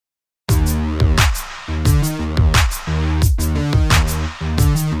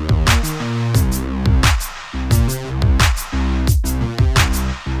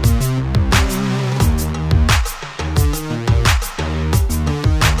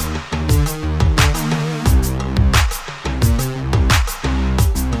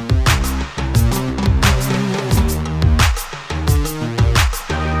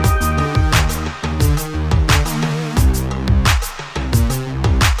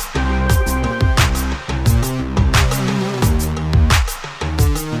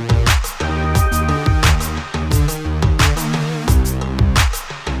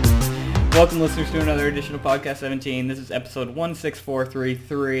listeners, to another edition of Podcast 17. This is episode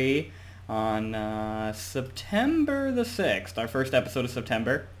 16433 on September the 6th, our first episode of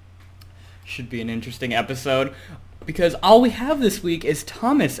September. Should be an interesting episode, because all we have this week is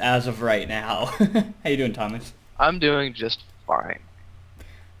Thomas as of right now. How you doing, Thomas? I'm doing just fine.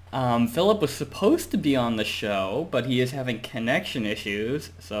 Phillip was supposed to be on the show, but he is having connection issues,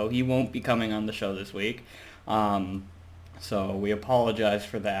 so he won't be coming on the show this week. So we apologize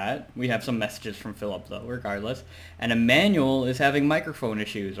for that. We have some messages from Phillip, though, regardless. And Emanuel is having microphone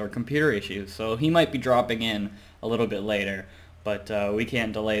issues or computer issues, so he might be dropping in a little bit later. But we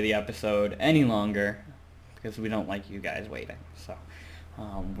can't delay the episode any longer because we don't like you guys waiting. So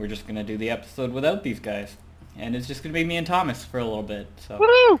we're just going to do the episode without these guys. And it's just going to be me and Thomas for a little bit. So.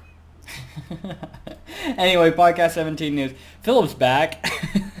 Woo! Anyway, Podcast 17 news. Phillip's back.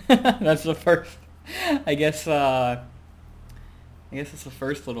 That's the first, I guess it's the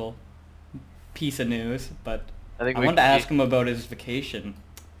first little piece of news, but I wanted to ask him about his vacation.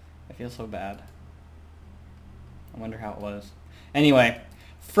 I feel so bad. I wonder how it was. Anyway,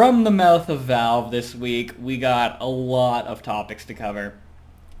 from the mouth of Valve this week, we got a lot of topics to cover,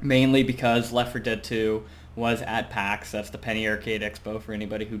 mainly because Left 4 Dead 2 was at PAX. That's the Penny Arcade Expo for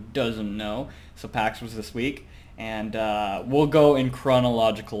anybody who doesn't know. So PAX was this week, and we'll go in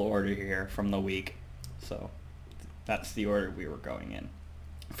chronological order here from the week. So that's the order we were going in.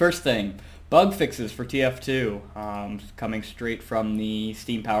 First thing, bug fixes for TF2, coming straight from the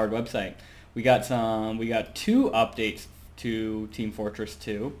Steam-powered website. We got two updates to Team Fortress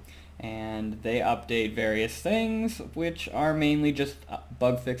 2, and they update various things, which are mainly just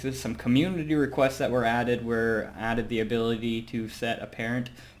bug fixes. Some community requests that were added the ability to set a parent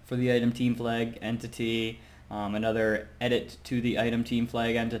for the item team flag entity, another edit to the item team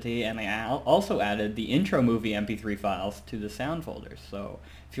flag entity, and they also added the intro movie MP3 files to the sound folders. So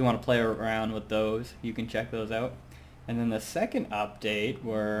if you want to play around with those, you can check those out. And then the second update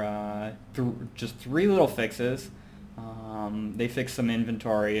were just three little fixes. They fixed some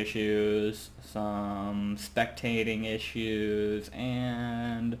inventory issues, some spectating issues,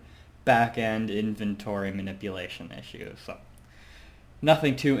 and back-end inventory manipulation issues. So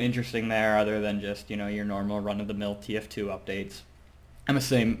nothing too interesting there other than just, your normal run-of-the-mill TF2 updates. I'm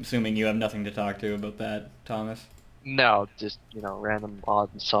assuming you have nothing to talk to about that, Thomas? No, just, random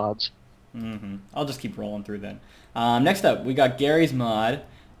odds and sods. I'll just keep rolling through then. Next up, we got Garry's mod.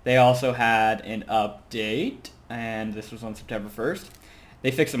 They also had an update, and this was on September 1st.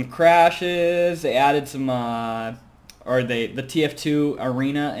 They fixed some crashes. They added some, the TF2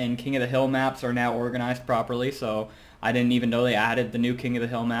 Arena and King of the Hill maps are now organized properly, so I didn't even know they added the new King of the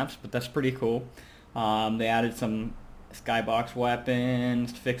Hill maps, but that's pretty cool. They added some skybox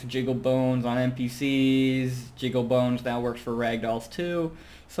weapons, fixed jiggle bones on NPCs. Jiggle bones now works for ragdolls too.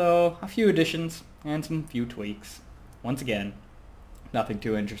 So a few additions and some few tweaks. Once again, nothing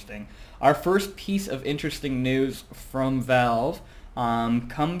too interesting. Our first piece of interesting news from Valve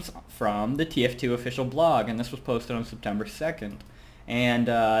comes from the TF2 official blog, and this was posted on September 2nd. And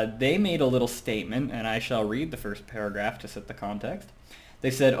they made a little statement, and I shall read the first paragraph to set the context.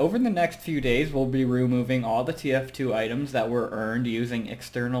 They said, over the next few days, we'll be removing all the TF2 items that were earned using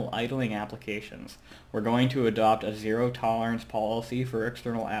external idling applications. We're going to adopt a zero-tolerance policy for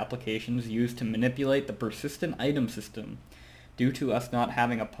external applications used to manipulate the persistent item system. Due to us not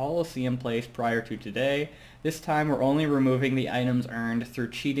having a policy in place prior to today, this time we're only removing the items earned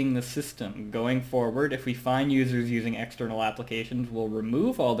through cheating the system. Going forward, if we find users using external applications, we'll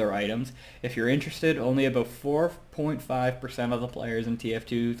remove all their items. If you're interested, only about 4.5% of the players in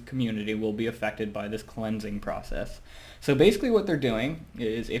TF2's community will be affected by this cleansing process. So basically what they're doing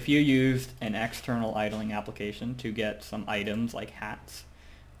is if you used an external idling application to get some items like hats,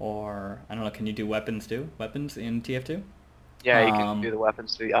 or, I don't know, can you do weapons too? Weapons in TF2? Yeah, you can do the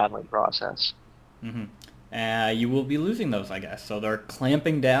weapons through the idling process. You will be losing those, I guess. So they're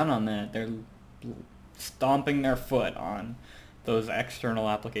clamping down on that. They're stomping their foot on those external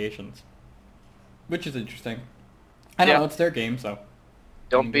applications, which is interesting. I don't know, it's their game, so.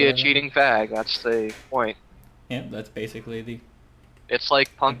 Don't be a cheating fag, that's the point. Yeah, that's basically the... It's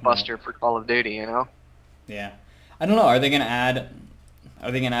like Punk Buster for Call of Duty, Yeah. I don't know, are they gonna add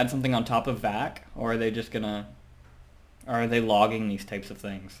something on top of VAC, or are they just gonna... Or are they logging these types of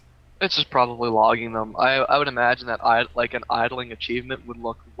things? It's just probably logging them. I would imagine that an idling achievement would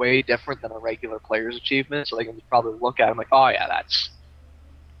look way different than a regular player's achievement, so they can probably look at them like, oh yeah, that's...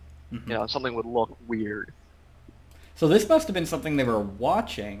 something would look weird. So this must have been something they were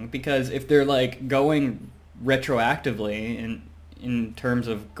watching, because if they're going retroactively in terms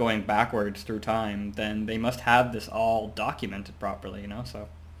of going backwards through time, then they must have this all documented properly, so...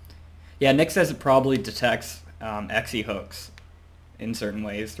 Yeah, Nick says it probably detects exe hooks in certain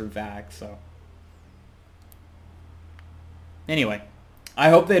ways through VAC, so... Anyway, I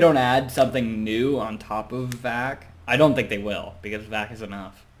hope they don't add something new on top of VAC. I don't think they will, because VAC is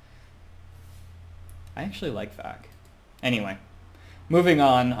enough. I actually like VAC. Anyway, moving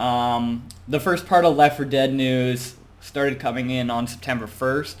on. The first part of Left 4 Dead news started coming in on September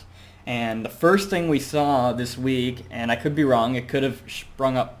 1st. And the first thing we saw this week, and I could be wrong, it could have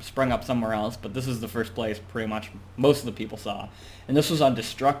sprung up somewhere else, but this is the first place pretty much most of the people saw. And this was on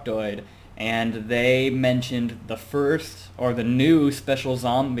Destructoid, and they mentioned the first, or the new special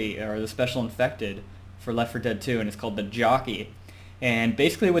zombie, or the special infected for Left 4 Dead 2, and it's called the Jockey. And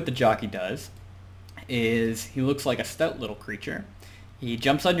basically what the Jockey does is he looks like a stout little creature. He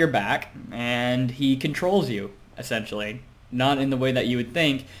jumps on your back, and he controls you, essentially. Not in the way that you would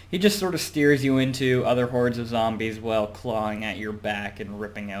think. He just sort of steers you into other hordes of zombies while clawing at your back and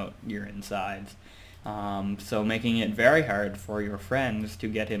ripping out your insides. So making it very hard for your friends to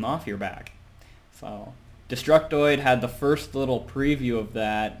get him off your back. So Destructoid had the first little preview of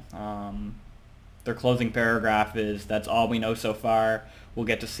that. Their closing paragraph is, "That's all we know so far. We'll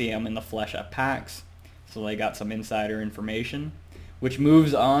get to see him in the flesh at PAX." So they got some insider information. Which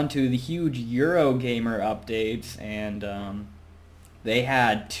moves on to the huge Eurogamer updates, and they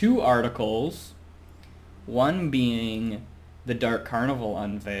had 2 articles, one being the Dark Carnival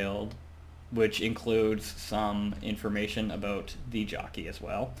unveiled, which includes some information about the Jockey as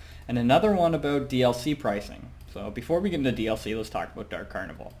well, and another one about DLC pricing. So before we get into DLC, let's talk about Dark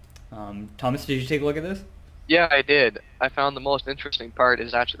Carnival. Thomas, did you take a look at this? Yeah, I did. I found the most interesting part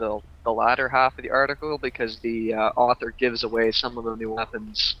is actually the latter half of the article, because the author gives away some of the new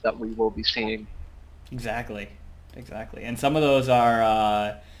weapons that we will be seeing. Exactly. And some of those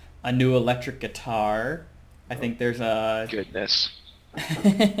are a new electric guitar. I think there's a... Goodness.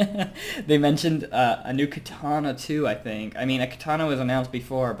 They mentioned a new katana too, I think. I mean, a katana was announced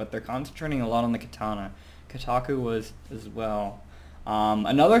before, but they're concentrating a lot on the katana. Kotaku was as well.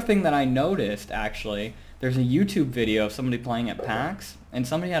 Another thing that I noticed, actually, there's a YouTube video of somebody playing at PAX, and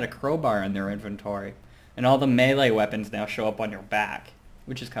somebody had a crowbar in their inventory, and all the melee weapons now show up on your back,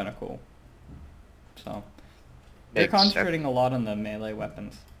 which is kind of cool. So, they're concentrating a lot on the melee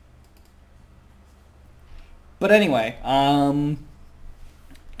weapons. But anyway,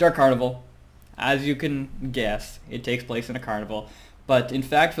 Dark Carnival, as you can guess, it takes place in a carnival. But in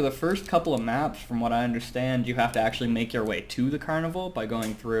fact, for the first couple of maps, from what I understand, you have to actually make your way to the carnival by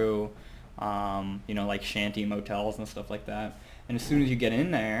going through, like shanty motels and stuff like that. And as soon as you get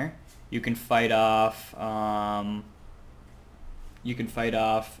in there, you can fight off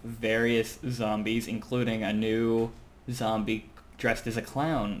various zombies, including a new zombie dressed as a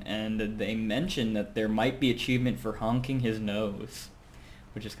clown. And they mention that there might be achievement for honking his nose,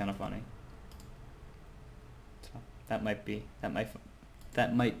 which is kind of funny. So that might be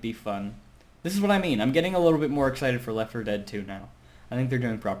fun. This is what I mean. I'm getting a little bit more excited for Left 4 Dead 2 now. I think they're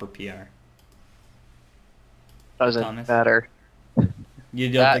doing proper PR. Doesn't matter. You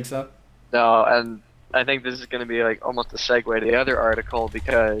don't think so? No, and I think this is going to be like almost a segue to the other article,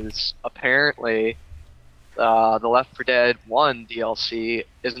 because apparently the Left 4 Dead 1 DLC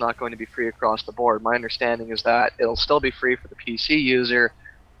is not going to be free across the board. My understanding is that it'll still be free for the PC user,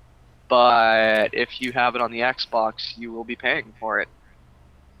 but if you have it on the Xbox, you will be paying for it.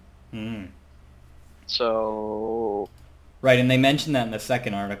 So... Right, and they mentioned that in the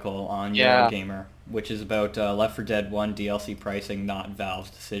second article on Eurogamer, which is about Left 4 Dead 1 DLC pricing, not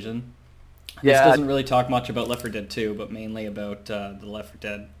Valve's decision. This doesn't really talk much about Left 4 Dead 2, but mainly about the Left 4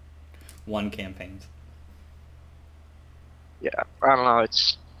 Dead 1 campaigns. Yeah, I don't know,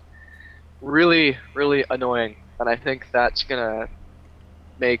 it's really, really annoying, and I think that's going to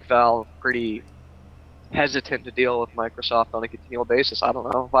make Valve pretty hesitant to deal with Microsoft on a continual basis. I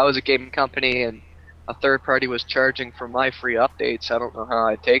don't know. If I was a gaming company and a third party was charging for my free updates, I don't know how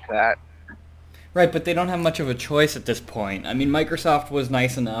I'd take that. Right, but they don't have much of a choice at this point. I mean, Microsoft was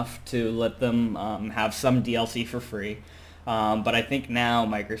nice enough to let them have some DLC for free, but I think now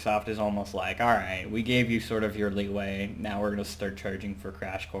Microsoft is almost like, all right, we gave you sort of your leeway, now we're going to start charging for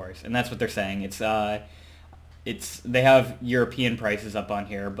Crash Course. And that's what they're saying. They have European prices up on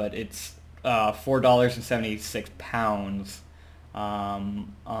here, but it's £4.76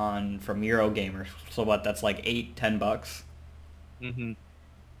 from Eurogamer. So what? That's like $10. Mm-hmm.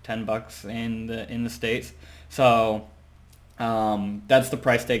 $10 in the States. So that's the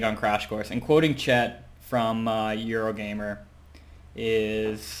price tag on Crash Course. And quoting Chet from Eurogamer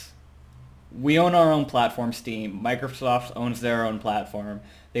is, we own our own platform, Steam. Microsoft owns their own platform.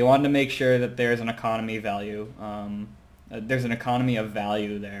 They wanted to make sure that there's an economy value. There's an economy of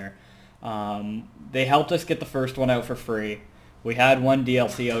value there. They helped us get the first one out for free. We had one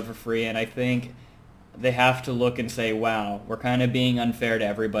DLC out for free, and I think they have to look and say, wow, we're kind of being unfair to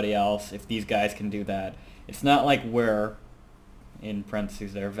everybody else if these guys can do that. It's not like we're, in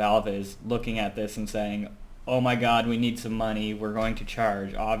parentheses there, Valve is looking at this and saying, oh my god, we need some money, we're going to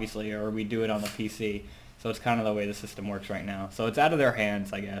charge, obviously, or we do it on the PC. So it's kind of the way the system works right now. So it's out of their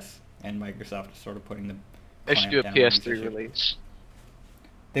hands, I guess, and Microsoft is sort of putting the They should do a PS3 release.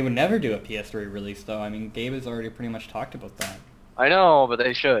 They would never do a PS3 release, though. I mean, Gabe has already pretty much talked about that. I know, but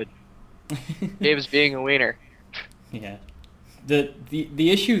they should. Gabe's being a wiener. Yeah. The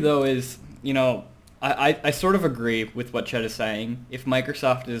issue, though, is, you know, I sort of agree with what Chet is saying. If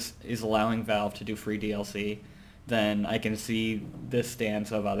Microsoft is allowing Valve to do free DLC, then I can see this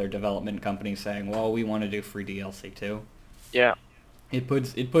stance of other development companies saying, well, we want to do free DLC too. Yeah. It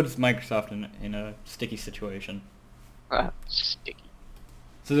puts Microsoft in a sticky situation. Sticky.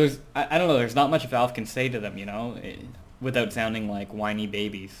 So there's, I don't know, there's not much Valve can say to them, you know, without sounding like whiny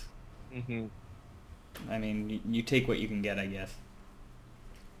babies. Mm-hmm. I mean, you take what you can get, I guess.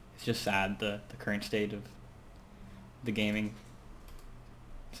 It's just sad, the current state of the gaming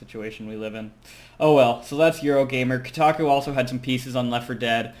situation we live in. Oh well, so that's Eurogamer. Kotaku also had some pieces on Left 4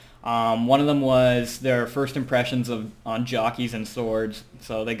 Dead. One of them was their first impressions on Jockeys and Swords.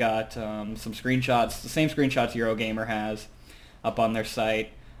 So they got some screenshots, the same screenshots Eurogamer has, up on their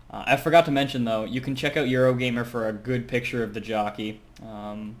site. I forgot to mention, though, you can check out Eurogamer for a good picture of the Jockey.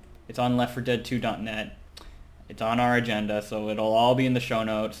 It's on left4dead2.net. It's on our agenda, so it'll all be in the show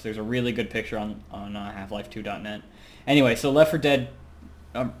notes. There's a really good picture on half-life2.net. Anyway, so Left 4 Dead...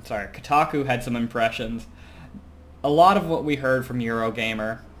 Kotaku had some impressions. A lot of what we heard from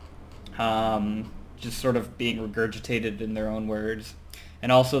Eurogamer, just sort of being regurgitated in their own words.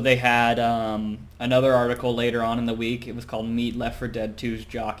 And also they had another article later on in the week. It was called Meet Left 4 Dead 2's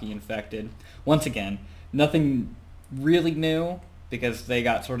Jockey Infected. Once again, nothing really new, because they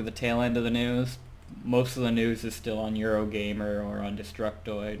got sort of the tail end of the news. Most of the news is still on Eurogamer or on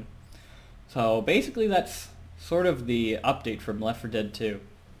Destructoid. So basically that's sort of the update from Left 4 Dead 2.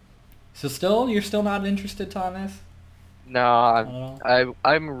 So you're still not interested, Thomas? No,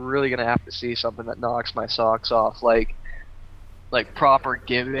 I'm really gonna have to see something that knocks my socks off, like proper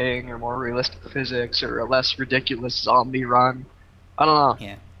giving or more realistic physics or a less ridiculous zombie run. I don't know.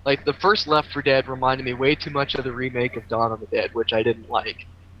 Yeah. Like the first Left 4 Dead reminded me way too much of the remake of Dawn of the Dead, which I didn't like.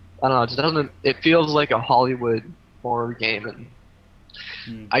 I don't know. It just doesn't. It feels like a Hollywood horror game,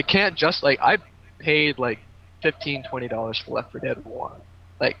 and I can't just I paid like $15-20 for Left 4 Dead 1,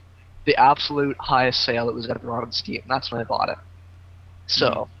 like the absolute highest sale it was ever on Steam. That's when I bought it.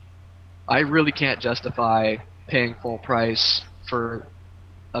 So I really can't justify paying full price for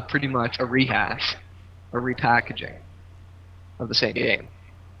pretty much a rehash, a repackaging of the same game.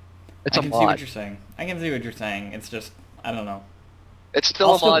 It's a mod. I can see what you're saying. I can see what you're saying. It's just, I don't know. It's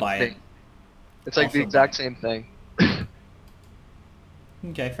still a mod thing. It's like the exact same thing.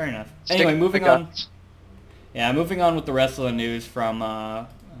 Okay, fair enough. Anyway, moving on. Yeah, moving on with the rest of the news from the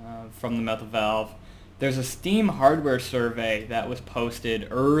mouth of Valve. There's a Steam hardware survey that was posted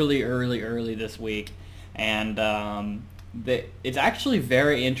early this week, and it's actually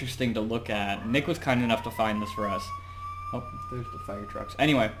very interesting to look at. Nick was kind enough to find this for us. Oh, there's the fire trucks.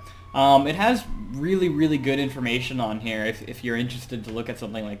 Anyway, it has really good information on here if you're interested to look at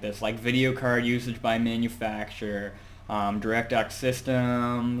something like this, like video card usage by manufacturer, DirectX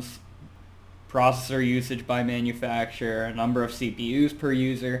systems, processor usage by manufacturer, number of CPUs per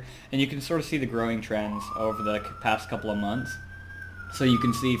user, and you can sort of see the growing trends over the past couple of months. So you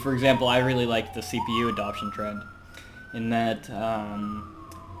can see, for example, I really like the CPU adoption trend, in that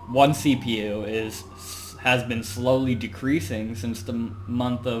one CPU has been slowly decreasing since the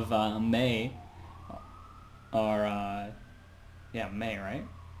month of May, or May, right?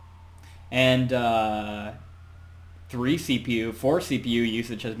 And 4 CPU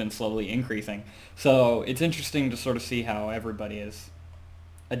usage has been slowly increasing. So it's interesting to sort of see how everybody is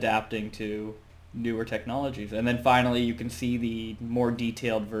adapting to newer technologies. And then finally you can see the more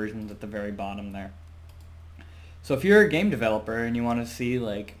detailed versions at the very bottom there. So if you're a game developer and you want to see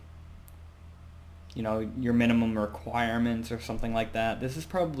your minimum requirements or something like that, this is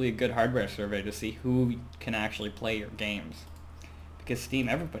probably a good hardware survey to see who can actually play your games. Because Steam,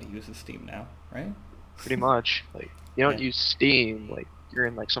 everybody uses Steam now, right? Pretty much. You don't use Steam, you're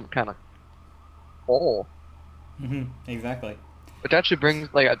in some kind of hole. Exactly. Which actually brings,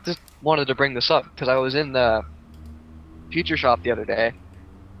 I just wanted to bring this up because I was in the Future Shop the other day,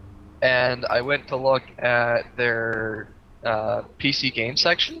 and I went to look at their PC game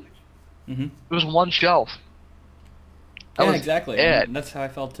section. It was one shelf. Exactly. Yeah. That's how I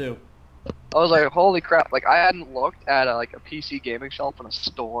felt too. I was like, holy crap! Like I hadn't looked at like a PC gaming shelf in a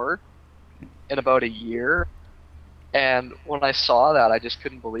store in about a year, and when I saw that, I just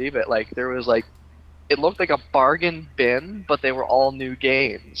couldn't believe it. Like there was like, it looked like a bargain bin, but they were all new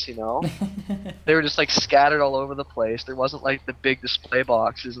games. You know, they were just like scattered all over the place. There wasn't like the big display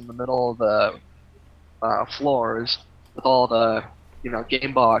boxes in the middle of the floors with all the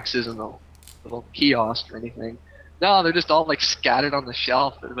game boxes and the little kiosk or anything. No, they're just all like scattered on the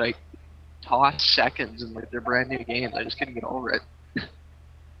shelf. They're like tossed seconds and like they're brand new games. I just couldn't get over it.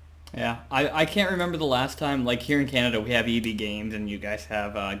 Yeah, I can't remember the last time, like here in Canada we have EB Games and you guys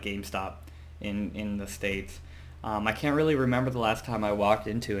have GameStop in the States. I can't really remember the last time I walked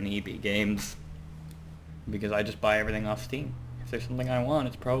into an EB Games because I just buy everything off Steam. If there's something I want,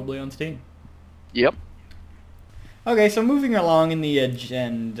 it's probably on Steam. Yep. Okay, so moving along in the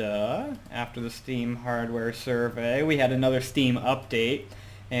agenda, after the Steam hardware survey, we had another Steam update,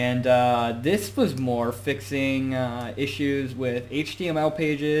 and this was more fixing issues with HTML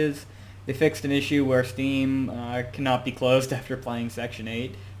pages. They fixed an issue where Steam cannot be closed after playing Section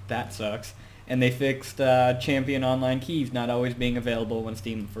 8. That sucks. And they fixed Champion Online keys not always being available when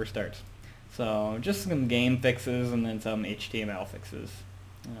Steam first starts. So just some game fixes and then some HTML fixes.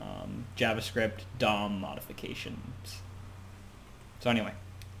 JavaScript DOM modifications. So anyway,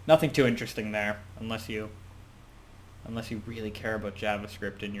 nothing too interesting there, unless you really care about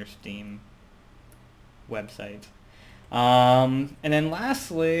JavaScript in your Steam website. And then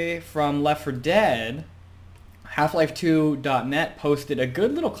lastly, from Left 4 Dead, Half-Life2.net posted a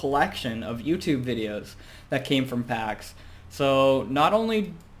good little collection of YouTube videos that came from PAX. So not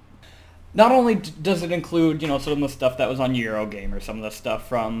only does it include, some of the stuff that was on Eurogamer, some of the stuff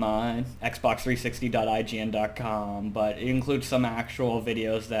from Xbox360.ign.com, but it includes some actual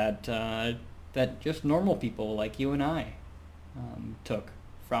videos that just normal people like you and I took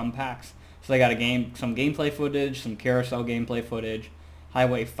from PAX. So they got some gameplay footage, some carousel gameplay footage,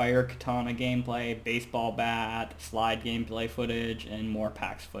 highway fire katana gameplay, baseball bat, slide gameplay footage, and more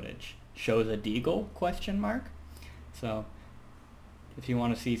PAX footage. Shows a deagle? ? So if you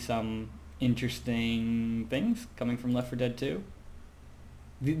want to see some interesting things coming from Left 4 Dead 2.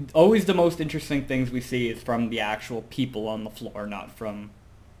 Always the most interesting things we see is from the actual people on the floor, not from,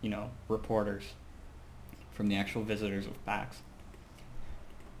 reporters, from the actual visitors of PAX.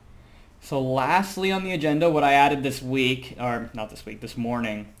 So lastly on the agenda, what I added this week, or not this week, this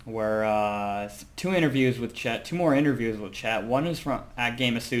morning, were two more interviews with Chet. One is from at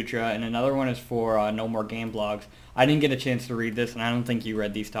Gamasutra, and another one is for No More Game Blogs. I didn't get a chance to read this, and I don't think you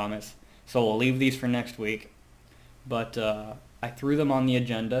read these, Thomas. So we'll leave these for next week. But I threw them on the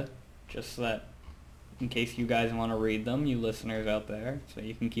agenda, just so that in case you guys want to read them, you listeners out there, so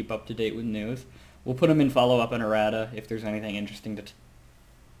you can keep up to date with news. We'll put them in follow-up and errata if there's anything interesting to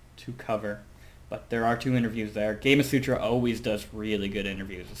cover. But there are two interviews there. Gamasutra always does really good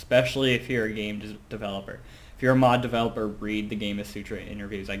interviews, especially if you're a game developer. If you're a mod developer, read the Gamasutra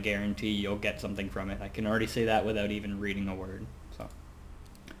interviews. I guarantee you'll get something from it. I can already say that without even reading a word.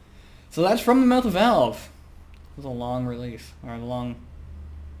 So that's from the mouth of Valve. It was a long release, or a long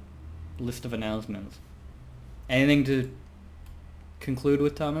list of announcements. Anything to conclude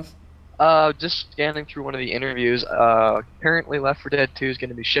with, Thomas? Just scanning through one of the interviews. Apparently Left 4 Dead 2 is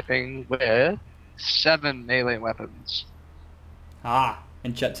going to be shipping with 7 melee weapons. Ah,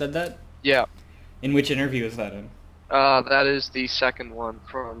 and Chet said that? Yeah. In which interview is that in? That is the second one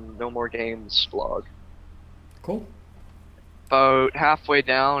from No More Games blog. Cool. About halfway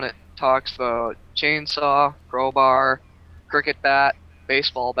down, it talks about chainsaw, crowbar, cricket bat,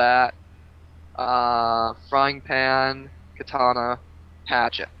 baseball bat, frying pan, katana,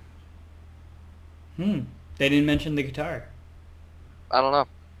 hatchet. They didn't mention the guitar. I don't know.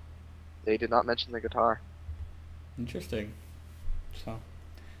 They did not mention the guitar. Interesting. So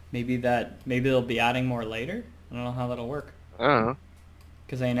maybe they'll be adding more later. I don't know how that'll work. I don't know.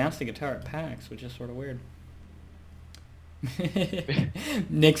 Because they announced the guitar at PAX, which is sort of weird.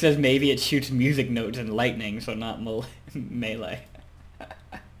 Nick says maybe it shoots music notes and lightning, so not melee.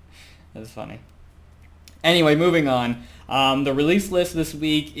 That's funny. Anyway, moving on. The release list this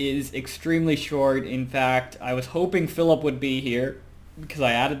week is extremely short. In fact, I was hoping Phillip would be here because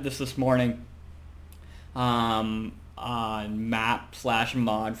I added this morning on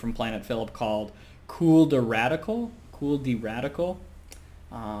map/mod from Planet Phillip called Cooldiradical.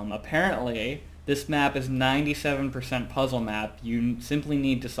 Apparently, this map is 97% puzzle map. You simply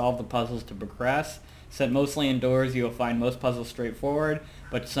need to solve the puzzles to progress. Set mostly indoors, you will find most puzzles straightforward,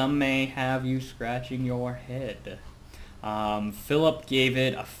 but some may have you scratching your head. Phillip gave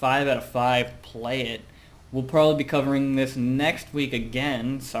it a 5 out of 5. Play it. We'll probably be covering this next week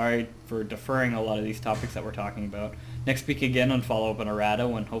again. Sorry for deferring a lot of these topics that we're talking about. Next week again on Follow Up on Errata,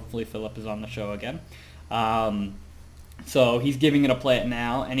 when hopefully Phillip is on the show again. So he's giving it a play it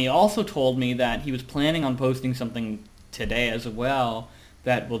now, and he also told me that he was planning on posting something today as well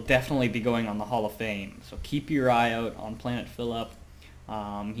that will definitely be going on the Hall of Fame. So keep your eye out on Planet Phillip.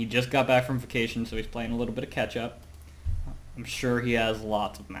 He just got back from vacation, so he's playing a little bit of catch-up. I'm sure he has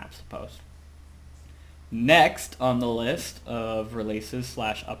lots of maps to post. Next on the list of releases /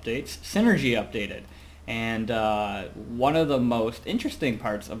 updates, Synergy updated. And one of the most interesting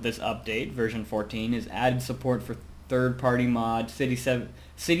parts of this update, version 14, is added support for third-party mod City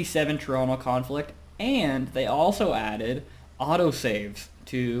 7 Toronto Conflict, and they also added autosaves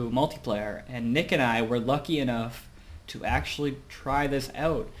to multiplayer. And Nick and I were lucky enough to actually try this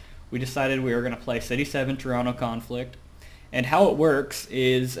out. We decided we were going to play City 7 Toronto Conflict, and how it works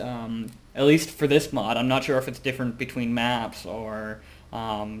is, at least for this mod, I'm not sure if it's different between maps or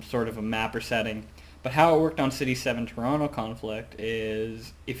sort of a map or setting, but how it worked on City 7 Toronto Conflict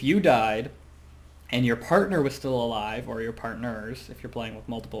is if you died and your partner was still alive, or your partners, if you're playing with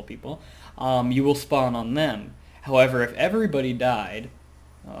multiple people, you will spawn on them. However, if everybody died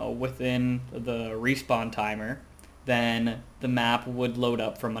within the respawn timer, then the map would load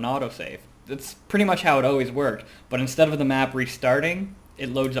up from an autosave. That's pretty much how it always worked, but instead of the map restarting, it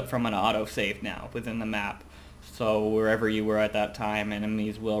loads up from an autosave now within the map. So wherever you were at that time,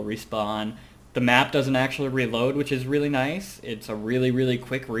 enemies will respawn. The map doesn't actually reload, which is really nice. It's a really, really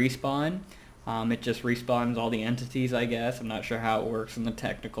quick respawn. It just respawns all the entities, I guess. I'm not sure how it works in the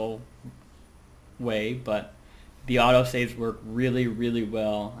technical way, but the autosaves work really, really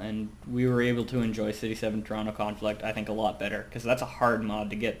well, and we were able to enjoy City 7 Toronto Conflict, I think, a lot better, because that's a hard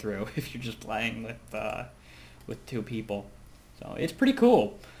mod to get through if you're just playing with two people. So it's pretty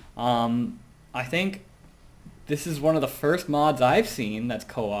cool. I think this is one of the first mods I've seen that's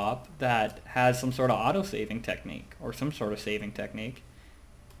co-op that has some sort of auto-saving technique, or some sort of saving technique.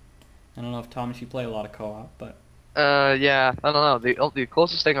 I don't know if, Thomas, you play a lot of co-op, but... Yeah, I don't know. The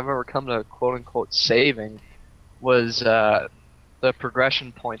closest thing I've ever come to quote-unquote saving was the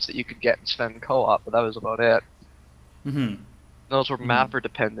progression points that you could get in Sven co-op, but that was about it. Mm-hmm. Those were mapper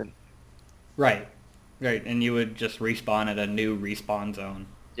dependent. Right. Right, and you would just respawn at a new respawn zone.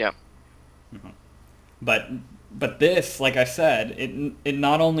 Yeah. Mm-hmm. But this, like I said, it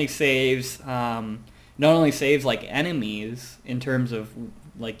not only saves like enemies in terms of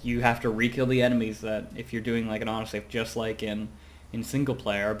like you have to re-kill the enemies that if you're doing like an autosave just like in single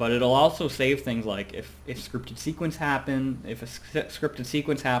player, but it'll also save things like if a scripted sequence happens,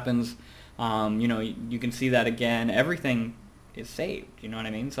 you know, you can see that again. Everything is saved. You know what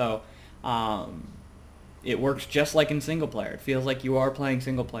I mean? So it works just like in single player. It feels like you are playing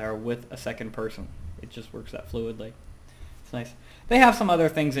single player with a second person. It just works that fluidly. It's nice. They have some other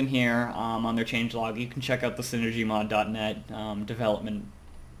things in here on their changelog. You can check out the synergymod.net development,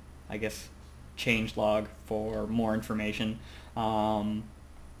 I guess, changelog for more information. A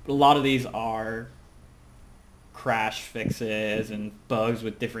lot of these are crash fixes and bugs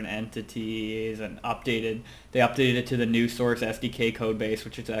with different entities and updated. They updated it to the new source SDK code base,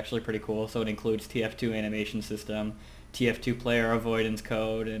 which is actually pretty cool. So it includes TF2 animation system, TF2 player avoidance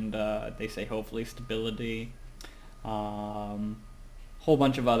code, and they say hopefully stability. Whole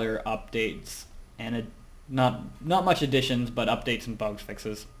bunch of other updates and not much additions, but updates and bugs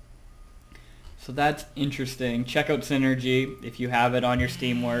fixes. So that's interesting. Check out Synergy. If you have it on your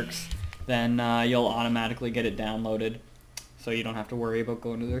Steamworks, then you'll automatically get it downloaded. So you don't have to worry about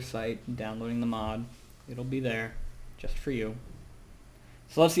going to their site and downloading the mod. It'll be there just for you.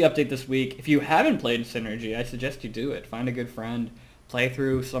 So that's the update this week. If you haven't played Synergy, I suggest you do it. Find a good friend. Play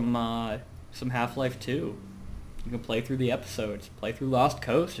through some Half-Life 2. You can play through the episodes. Play through Lost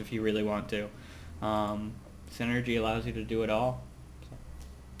Coast if you really want to. Synergy allows you to do it all.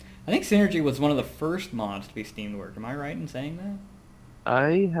 I think Synergy was one of the first mods to be Steamworked. Am I right in saying that?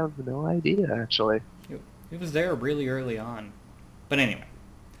 I have no idea, actually. It was there really early on. But anyway,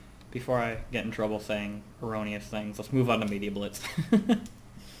 before I get in trouble saying erroneous things, let's move on to Media Blitz.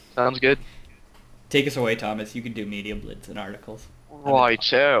 Sounds good. Take us away, Thomas. You can do Media Blitz and articles. Right,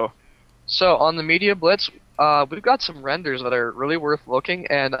 so on the Media Blitz, we've got some renders that are really worth looking,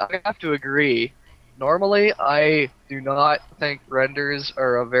 and I have to agree. Normally, I do not think renders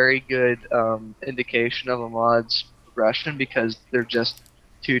are a very good indication of a mod's progression because they're just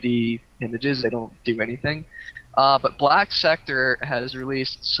 2D images. They don't do anything. But BlackSector has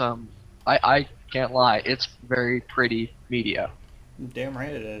released some, I can't lie, it's very pretty media. Damn right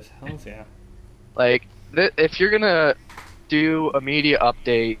it is. Hells yeah. Like, if you're going to do a media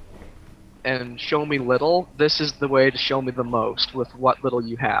update and show me little, this is the way to show me the most with what little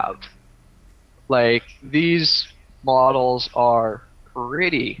you have. Like, these models are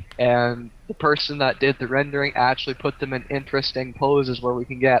pretty, and the person that did the rendering actually put them in interesting poses where we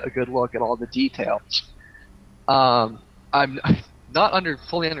can get a good look at all the details. I'm not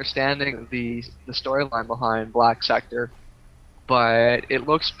fully understanding the storyline behind BlackSector, but it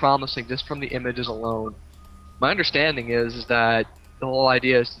looks promising just from the images alone. My understanding is that the whole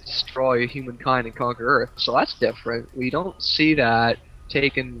idea is to destroy humankind and conquer Earth, so that's different. We don't see that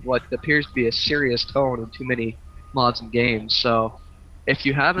taken what appears to be a serious tone in too many mods and games. So if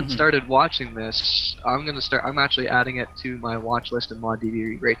you haven't started watching this, I'm actually adding it to my watch list in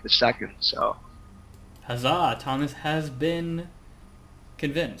ModDB right this second. So huzzah! Thomas has been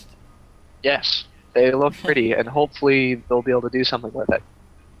convinced. Yes, they look pretty, and hopefully they'll be able to do something with it.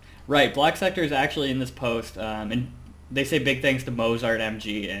 Right, BlackSector is actually in this post, and they say big thanks to Mozart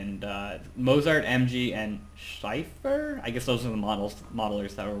MG and Schleifer. I guess those are the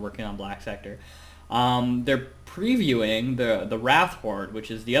modelers that were working on BlackSector. They're previewing the Wraith Horde, which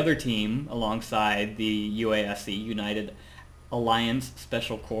is the other team alongside the UASC, United Alliance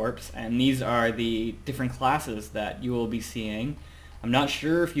Special Corps, and these are the different classes that you will be seeing. I'm not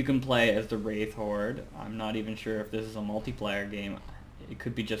sure if you can play as the Wraith Horde. I'm not even sure if this is a multiplayer game. It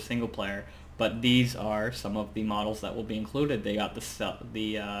could be just single player. But these are some of the models that will be included. They got the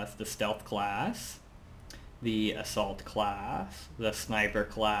stealth class, the assault class, the sniper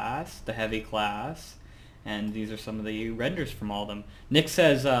class, the heavy class, and these are some of the renders from all of them. Nick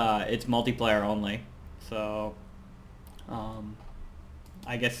says it's multiplayer only, so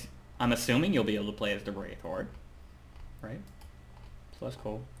I guess I'm assuming you'll be able to play as the Wraith Horde, right? So that's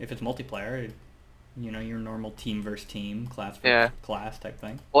cool. If it's multiplayer, you know, your normal team versus team, class versus class type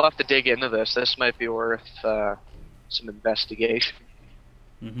thing. We'll have to dig into this. This might be worth some investigation.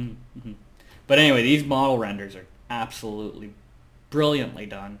 But anyway, these model renders are absolutely brilliantly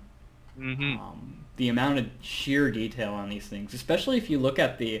done. The amount of sheer detail on these things, especially if you look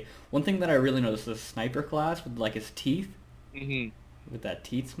at the one thing that I really noticed, the sniper class with like his teeth. With that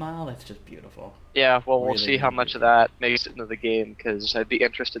teeth smile, that's just beautiful. Yeah, well, we'll see how much of that makes it into the game, because I'd be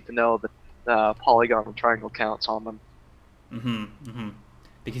interested to know the polygon and triangle counts on them.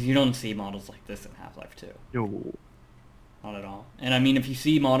 Because you don't see models like this in Half-Life 2. No. Not at all. And I mean, if you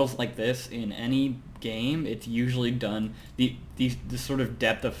see models like this in any game, it's usually done, this sort of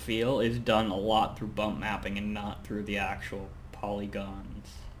depth of feel is done a lot through bump mapping and not through the actual polygons.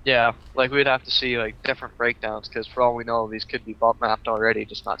 Yeah, like we'd have to see like different breakdowns, because for all we know, these could be bump mapped already,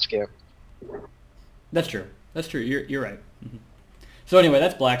 just not scanned. That's true. That's true. You're right. So anyway,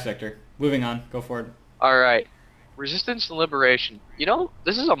 that's BlackSector. Moving on. Go forward. Alright. Resistance and Liberation. You know,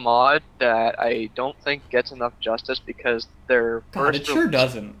 this is a mod that I don't think gets enough justice, because their it sure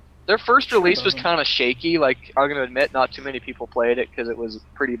doesn't. Their first release was kind of shaky. Like, I'm going to admit, not too many people played it because it was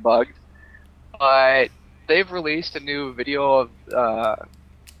pretty bugged. But they've released a new video of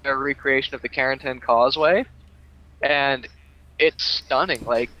a recreation of the Carentan Causeway, and it's stunning.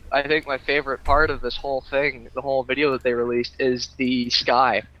 Like, I think my favorite part of this whole thing, the whole video that they released, is the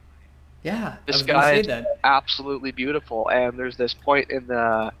sky. Yeah, the sky is absolutely beautiful, and there's this point in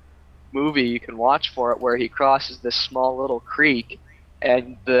the movie you can watch for it where he crosses this small little creek,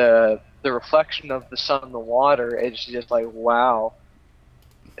 and the reflection of the sun in the water is just like, wow.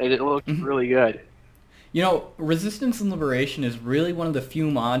 And it looked really good. You know, Resistance and Liberation is really one of the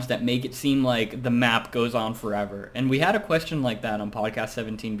few mods that make it seem like the map goes on forever. And we had a question like that on Podcast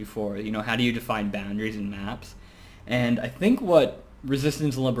 17 before, you know, how do you define boundaries in maps? And I think what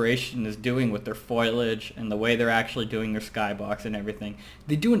Resistance and Liberation is doing with their foliage and the way they're actually doing their skybox and everything,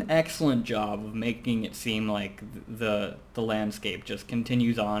 they do an excellent job of making it seem like the landscape just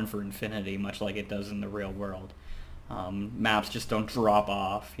continues on for infinity, much like it does in the real world. Maps just don't drop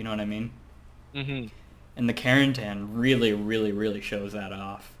off, you know what I mean? And the Carentan really, really, really shows that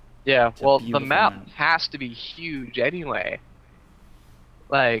off. Yeah, well, the map has to be huge anyway.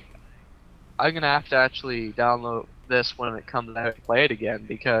 Like, I'm going to have to actually download this when it comes out and play it again,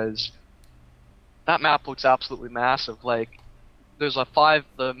 because that map looks absolutely massive. Like, there's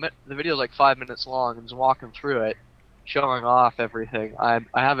the video's like 5 minutes long, and just walking through it, showing off everything. I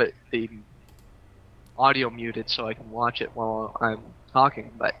have the audio muted so I can watch it while I'm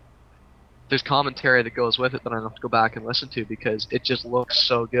talking, but there's commentary that goes with it that I have to go back and listen to, because it just looks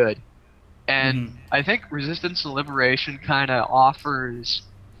so good. And I think Resistance and Liberation kind of offers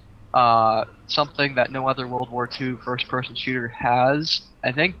something that no other World War II first-person shooter has.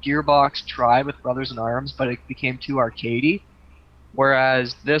 I think Gearbox tried with Brothers in Arms, but it became too arcadey.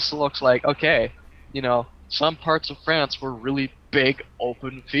 Whereas this looks like, okay, you know, some parts of France were really big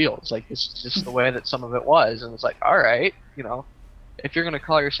open fields. Like, it's just the way that some of it was, and it's like, all right, if you're gonna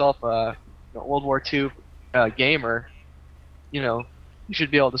call yourself a World War II gamer, you should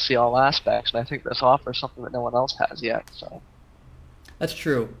be able to see all aspects, and I think this offers something that no one else has yet. So. That's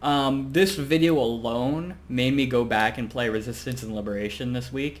true. This video alone made me go back and play Resistance and Liberation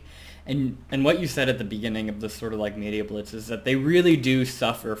this week. And what you said at the beginning of this sort of like Media Blitz is that they really do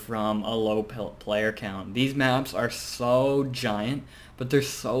suffer from a low player count. These maps are so giant, but there's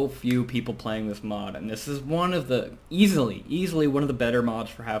so few people playing this mod. And this is one of the, easily one of the better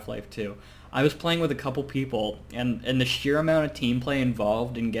mods for Half-Life 2. I was playing with a couple people, and the sheer amount of team play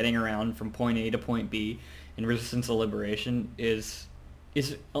involved in getting around from point A to point B in Resistance and Liberation is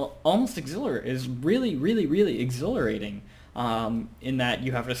almost exhilarating, is really exhilarating, in that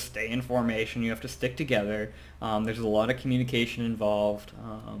you have to stay in formation, you have to stick together, there's a lot of communication involved,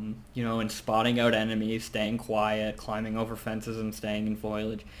 in spotting out enemies, staying quiet, climbing over fences and staying in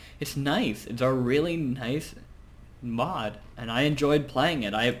foliage. It's nice. It's a really nice mod, and I enjoyed playing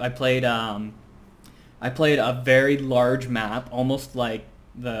it. I played a very large map, almost like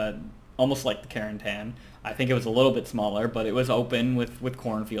the Carentan. I think it was a little bit smaller, but it was open with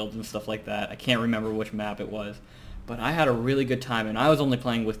cornfields and stuff like that. I can't remember which map it was, but I had a really good time, and I was only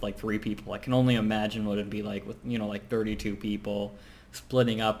playing with like 3 people. I can only imagine what it'd be like with, like 32 people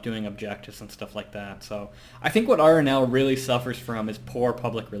splitting up, doing objectives and stuff like that. So I think what RNL really suffers from is poor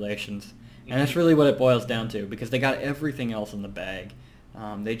public relations, and that's really what it boils down to, because they got everything else in the bag.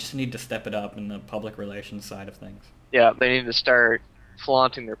 They just need to step it up in the public relations side of things. Yeah, they need to start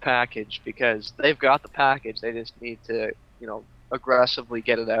flaunting their package, because they've got the package. They just need to, aggressively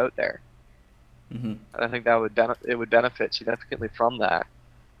get it out there. Mm-hmm. And I think that would benefit significantly from that.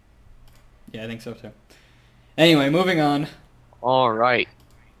 Yeah, I think so too. Anyway, moving on. All right,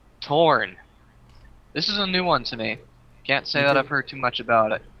 Torn. This is a new one to me. Can't say that I've heard too much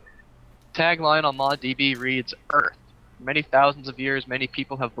about it. Tagline on ModDB reads, Earth. For many thousands of years, many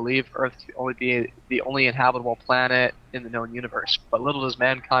people have believed Earth to only be the only inhabitable planet in the known universe. But little does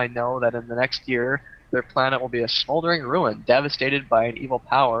mankind know that in the next year, their planet will be a smoldering ruin, devastated by an evil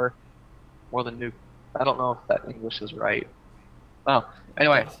power more than nuke. I don't know if that English is right. Oh,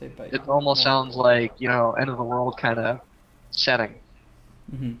 anyway, it almost sounds like, end of the world kind of setting.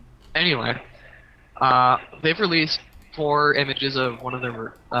 Mm-hmm. Anyway, they've released 4 images of one of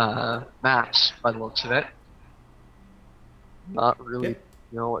their maps, by the looks of it. Not really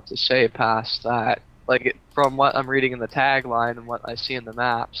know what to say past that. Like, from what I'm reading in the tagline and what I see in the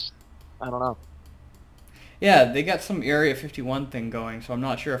maps, I don't know. Yeah, they got some Area 51 thing going, so I'm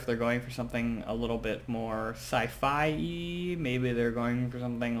not sure if they're going for something a little bit more sci-fi-y. Maybe they're going for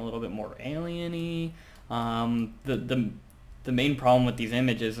something a little bit more alien-y. The main problem with these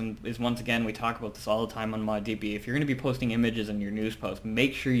images is, once again, we talk about this all the time on ModDB. If you're going to be posting images in your news post,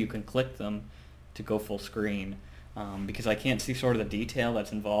 make sure you can click them to go full screen. Because I can't see sort of the detail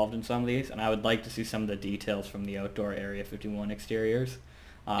that's involved in some of these, and I would like to see some of the details from the outdoor Area 51 exteriors.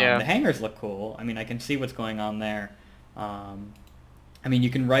 The hangars look cool. I mean, I can see what's going on there. You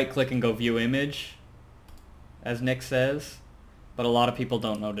can right-click and go View Image, as Nick says, but a lot of people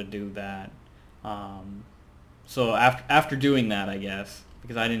don't know to do that. So after doing that, I guess,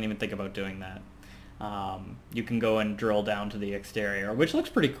 because I didn't even think about doing that, you can go and drill down to the exterior, which looks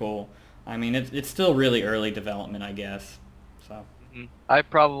pretty cool. I mean, it's still really early development, I guess. So. I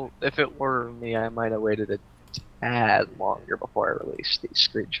probably, if it were me, I might have waited a tad longer before I released these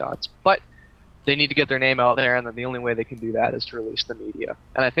screenshots. But they need to get their name out there, and then the only way they can do that is to release the media.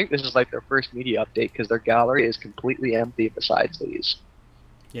 And I think this is like their first media update, because their gallery is completely empty besides these.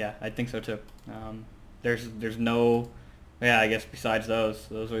 Yeah, I think so too. There's no, I guess besides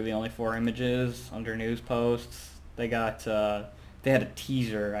those are the only 4 images under news posts. They got. They had a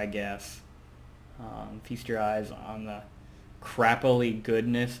teaser, I guess. Feast your eyes on the crappily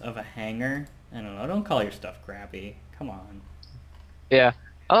goodness of a hangar. I don't know. Don't call your stuff crappy. Come on. Yeah.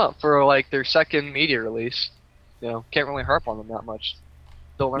 Oh, for like their second media release, can't really harp on them that much.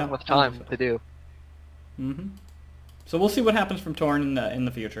 They'll learn with time to do. Mm-hmm. So we'll see what happens from Torn in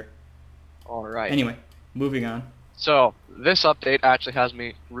the future. All right. Anyway, moving on. So this update actually has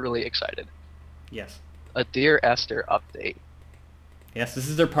me really excited. Yes. A Dear Esther update. Yes, this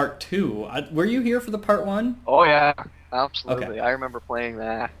is their part 2. Were you here for the part 1? Oh yeah, absolutely. Okay. I remember playing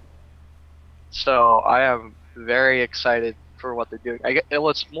that. So I am very excited for what they're doing.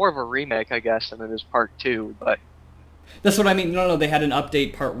 It's more of a remake, I guess, than it is part 2, but... That's what I mean. No, they had an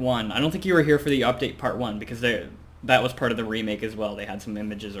update part 1. I don't think you were here for the update part 1, because that was part of the remake as well. They had some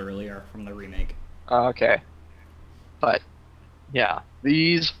images earlier from the remake. Okay. But, yeah,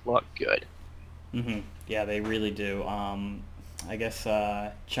 these look good. Yeah, they really do. I guess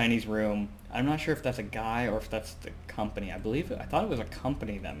Chinese Room. I'm not sure if that's a guy or if that's the company. I thought it was a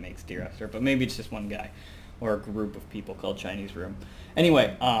company that makes Dear Esther, but maybe it's just one guy or a group of people called Chinese Room.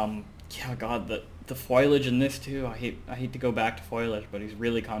 Anyway, yeah, God, the foliage in this too. I hate to go back to foliage, but he's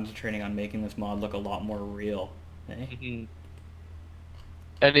really concentrating on making this mod look a lot more real. Eh?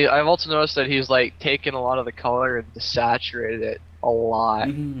 And I've also noticed that he's like taken a lot of the color and desaturated it a lot,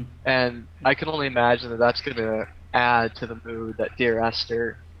 and I can only imagine that that's going to add to the mood that Dear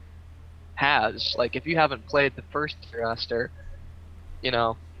Esther has. Like, if you haven't played the first Dear Esther, you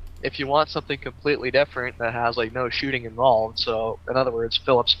know, if you want something completely different that has like no shooting involved, so in other words,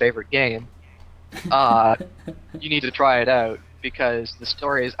 Philip's favorite game, you need to try it out because the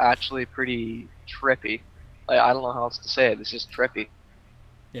story is actually pretty trippy. Like, I don't know how else to say it. It's just trippy.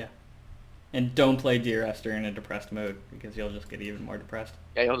 Yeah. And don't play Dear Esther in a depressed mode because you'll just get even more depressed.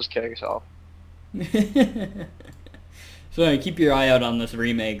 Yeah, you'll just kill yourself. So keep your eye out on this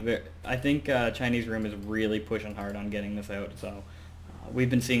remake. I think Chinese Room is really pushing hard on getting this out. So we've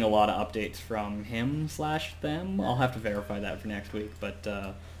been seeing a lot of updates from him/them. I'll have to verify that for next week, but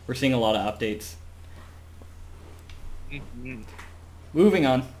we're seeing a lot of updates. Moving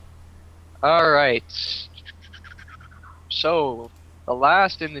on. All right. So the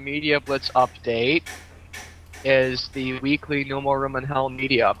last in the Media Blitz update is the weekly No More Room in Hell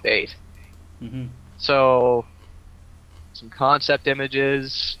media update. So some concept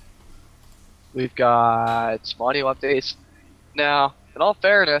images. We've got some audio updates. Now, in all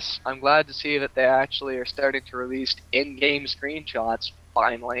fairness, I'm glad to see that they actually are starting to release in-game screenshots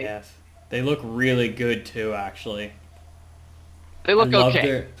finally. Yes, they look really good too. Actually, they look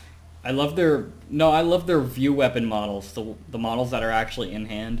okay. I love their view weapon models. The models that are actually in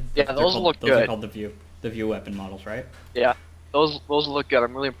hand. Yeah, those look good. Those are called the view weapon models, right? Yeah. Those look good.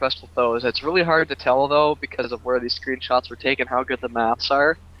 I'm really impressed with those. It's really hard to tell though because of where these screenshots were taken, how good the maps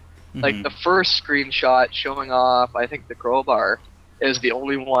are. Like the first screenshot showing off, I think the crowbar is the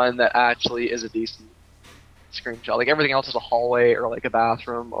only one that actually is a decent screenshot. Like everything else is a hallway or like a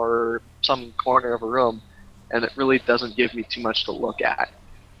bathroom or some corner of a room, and it really doesn't give me too much to look at.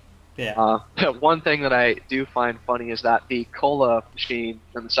 Yeah. One thing that I do find funny is that the cola machine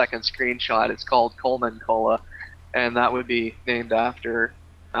in the second screenshot is called Coleman Cola. And that would be named after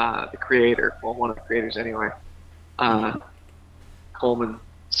the creator, well, one of the creators anyway, Coleman.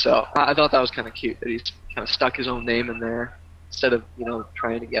 So I thought that was kind of cute that he's kind of stuck his own name in there instead of, you know,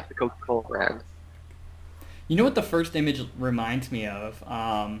 trying to get the Coca-Cola brand. You know what the first image reminds me of?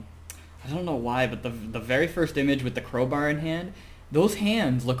 I don't know why, but the very first image with the crowbar in hand, those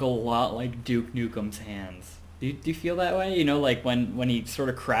hands look a lot like Duke Nukem's hands. Do you feel that way? You know, like when he sort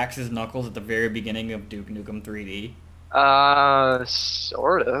of cracks his knuckles at the very beginning of Duke Nukem 3D?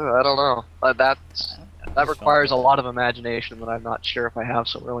 Sort of. I don't know. That requires a lot of imagination that I'm not sure if I have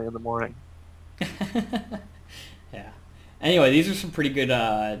so early in the morning. Yeah. Anyway, these are some pretty good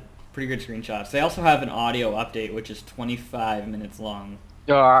screenshots. They also have an audio update, which is 25 minutes long.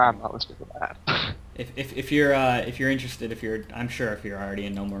 No, I'm not listening to that. If you're interested, I'm sure if you're already a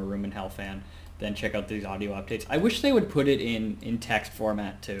No More Room in Hell fan, then check out these audio updates. I wish they would put it in text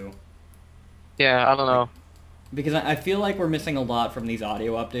format too. Yeah, I don't know. Because I feel like we're missing a lot from these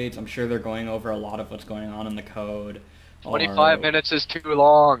audio updates. I'm sure they're going over a lot of what's going on in the code. 25 minutes is too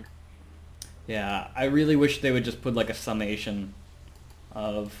long. Yeah, I really wish they would just put like a summation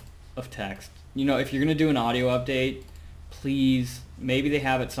of text. You know, if you're going to do an audio update, please, maybe they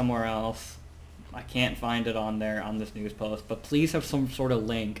have it somewhere else. I can't find it on this news post, but please have some sort of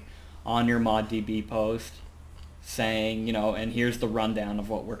link on your ModDB post saying, you know, and here's the rundown of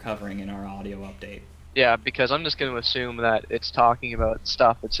what we're covering in our audio update. Yeah, because I'm just going to assume that it's talking about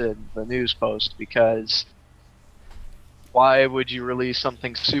stuff that's in the news post, because why would you release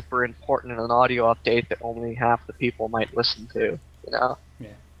something super important in an audio update that only half the people might listen to, you know? Yeah.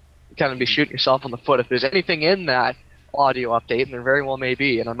 You kind of be shooting yourself in the foot if there's anything in that audio update, and there very well may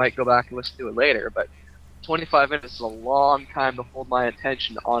be, and I might go back and listen to it later, but 25 minutes is a long time to hold my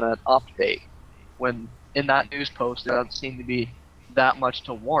attention on an update, when in that news post there doesn't seem to be that much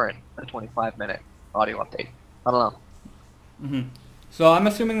to warrant a 25-minute audio update. I don't know. So I'm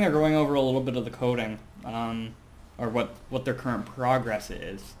assuming they're going over a little bit of the coding, or what their current progress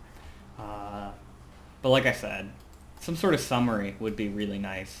is. But like I said, some sort of summary would be really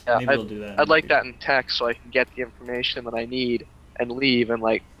nice. Yeah, Maybe they'll do that. I'd like that in text so I can get the information that I need and leave in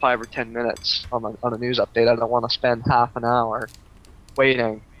like 5 or 10 minutes on a news update. I don't want to spend half an hour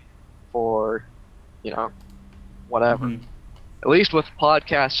waiting for, you know, whatever. At least with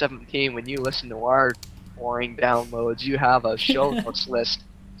Podcast 17, when you listen to our boring downloads, you have a show notes list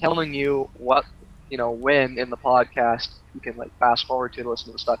telling you what when in the podcast you can like fast forward to listen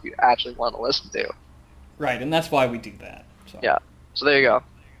to the stuff you actually want to listen to. Right, and that's why we do that. So. Yeah. So there you go.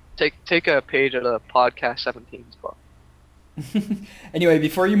 Take a page out of Podcast 17's book. Anyway,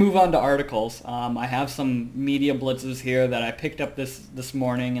 before you move on to articles, I have some media blitzes here that I picked up this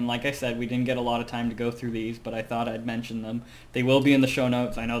morning, and like I said, we didn't get a lot of time to go through these, but I thought I'd mention them. They will be in the show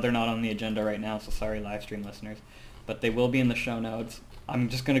notes. I know they're not on the agenda right now, so sorry, live stream listeners, but they will be in the show notes. I'm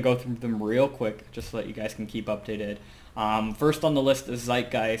just going to go through them real quick, just so that you guys can keep updated. First on the list is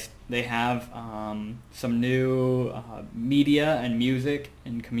Zeitgeist. They have some new media and music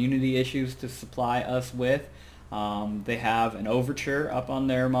and community issues to supply us with. They have an overture up on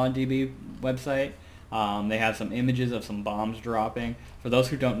their ModDB website. They have some images of some bombs dropping. For those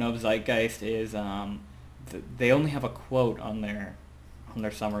who don't know, Zeitgeist is they only have a quote on their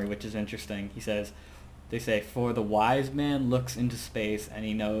summary, which is interesting. They say, "For the wise man looks into space and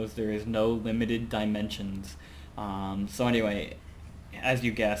he knows there is no limited dimensions." So anyway, as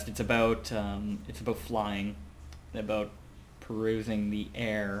you guessed, it's about flying, about perusing the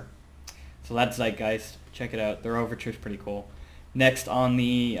air. So that's Zeitgeist. Check it out. Their overture's pretty cool. Next on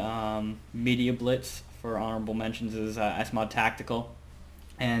the Media Blitz for honorable mentions is SMod Tactical.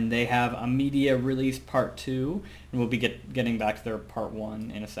 And they have a media release part 2, and we'll be getting back to their part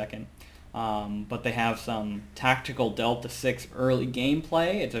 1 in a second. But they have some Tactical Delta 6 early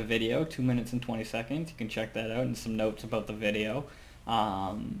gameplay. It's a video, 2 minutes and 20 seconds. You can check that out, and some notes about the video.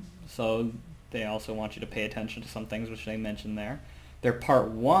 So they also want you to pay attention to some things which they mentioned there. Their part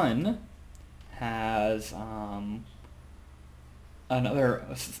 1 has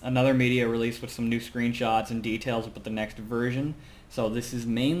another media release with some new screenshots and details about the next version. So this is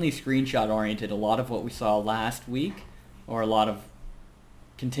mainly screenshot oriented. A lot of what we saw last week, or a lot of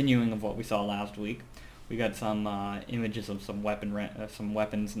continuing of what we saw last week. We got some images of some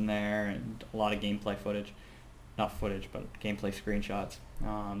weapons in there, and a lot of gameplay footage. Not footage, but gameplay screenshots.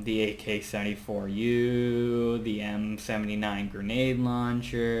 The AK-74U, the M79 grenade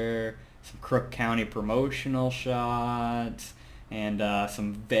launcher, some Crook County promotional shots, and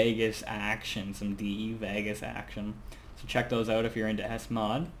some Vegas action, some DE Vegas action. So check those out if you're into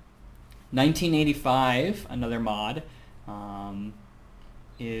SMod. 1985, another mod,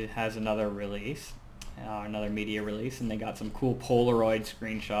 it has another release, another media release, and they got some cool Polaroid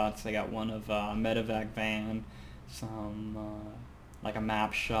screenshots. They got one of a medevac van, some like a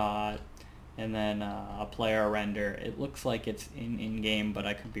map shot, and then a player render. It looks like it's in-game, but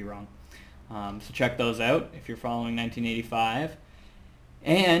I could be wrong. So check those out if you're following 1985.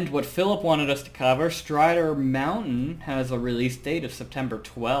 And what Phillip wanted us to cover, Strider Mountain has a release date of September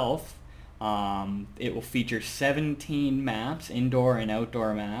 12th. It will feature 17 maps, indoor and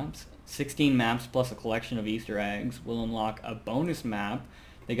outdoor maps. 16 maps plus a collection of Easter eggs will unlock a bonus map.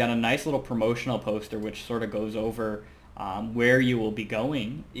 They got a nice little promotional poster which sort of goes over where you will be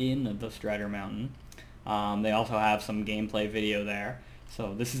going in the Strider Mountain. They also have some gameplay video there.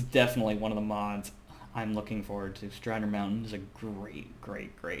 So this is definitely one of the mods I'm looking forward to. Strider Mountain is a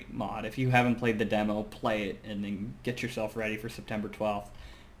great mod. If you haven't played the demo, play it and then get yourself ready for September 12th.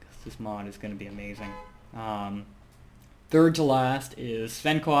 This mod is going to be amazing. Third to last is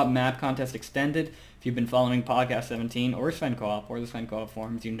Sven Co-op Map Contest Extended. If you've been following Podcast 17 or Sven Co-op or the Sven Co-op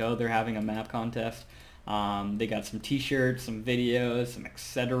forums, you know they're having a map contest. They got some t-shirts, some videos, some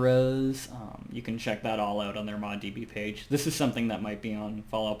etceteras. You can check that all out on their ModDB page. This is something that might be on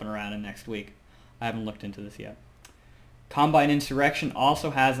Follow Up and Errata next week. I haven't looked into this yet. Combine Insurrection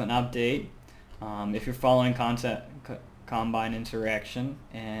also has an update. If you're following Combine Insurrection.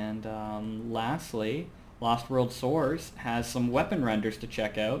 And lastly, Lost World Source has some weapon renders to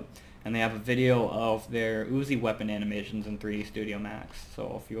check out, and they have a video of their Uzi weapon animations in 3D Studio Max.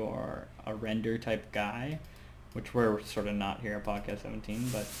 So if you're a render type guy, which we're sort of not here at Podcast 17,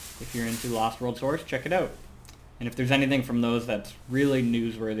 but if you're into Lost World Source, check it out. And if there's anything from those that's really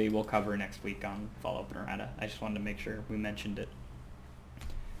newsworthy, we'll cover next week on Follow Up and Errata. I just wanted to make sure we mentioned it.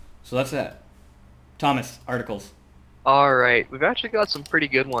 So that's it. Thomas, articles. Alright, we've actually got some pretty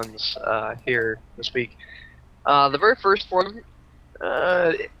good ones here this week. The very first one,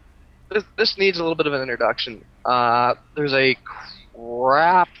 this needs a little bit of an introduction. There's a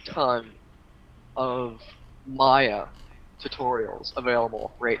crap ton of Maya tutorials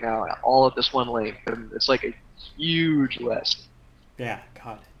available right now, all at this one link, and it's like a huge list. Yeah,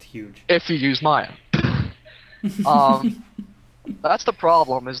 God, it's huge. If you use Maya. That's the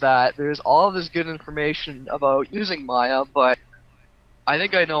problem, is that there's all of this good information about using Maya, but I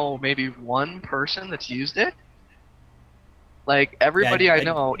think I know maybe one person that's used it. Like, everybody I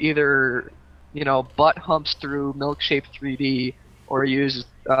know either, butt humps through Milkshaped 3D or use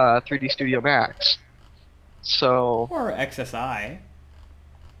 3D Studio Max. So Or XSI.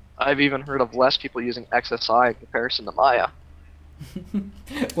 I've even heard of less people using XSI in comparison to Maya.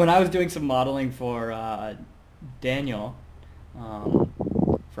 When I was doing some modeling for Daniel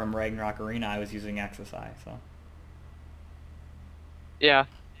from Ragnarok Arena, I was using XSI. So Yeah,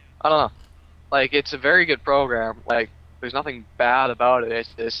 I don't know. Like, it's a very good program. Like, there's nothing bad about it.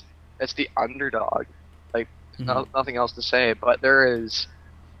 It's the underdog. Like, nothing else to say. But there is,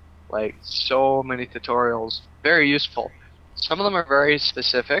 like, so many tutorials, very useful. Some of them are very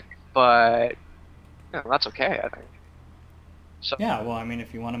specific, but that's okay, I think. So, yeah, well, I mean,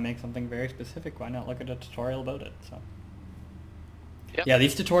 if you want to make something very specific, why not look at a tutorial about it? So yeah,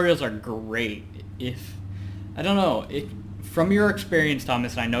 these tutorials are great. If I don't know, from your experience,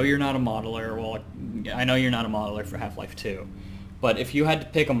 Thomas, and I know you're not a modeler. Well, I know you're not a modeler for Half-Life 2, but if you had to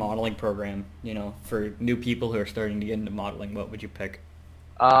pick a modeling program, you know, for new people who are starting to get into modeling, what would you pick?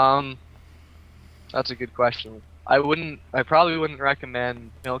 That's a good question. I probably wouldn't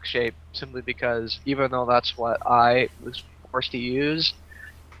recommend Milkshape simply because even though that's what I was forced to use,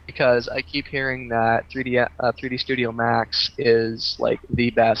 because I keep hearing that 3D Studio Max is like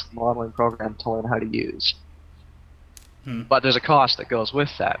the best modeling program to learn how to use. But there's a cost that goes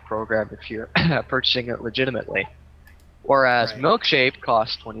with that program if you're purchasing it legitimately. Whereas Milkshape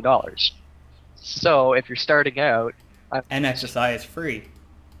costs $20. So if you're starting out, and XSI is free.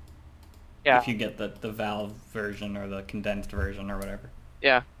 Yeah. If you get the Valve version or the condensed version or whatever.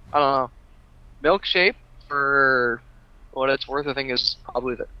 Yeah, I don't know. Milkshape, for what it's worth, I think is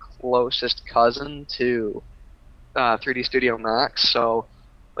probably the closest cousin to 3D Studio Max. So,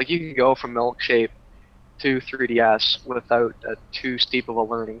 like, you can go from Milkshape to 3DS without too steep of a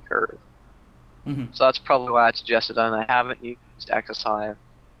learning curve. So that's probably why I suggested it, and I haven't used XSI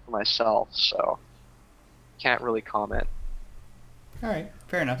for myself, so can't really comment. All right,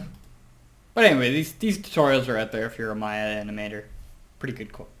 fair enough. But anyway, these tutorials are out there if you're a Maya animator. Pretty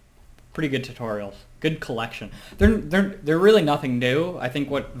good tutorials. Good collection. They're really nothing new. I think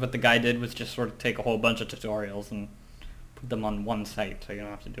what the guy did was just sort of take a whole bunch of tutorials and put them on one site, so you don't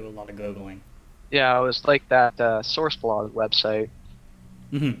have to do a lot of Googling. Yeah, it was like that SourceBlog website.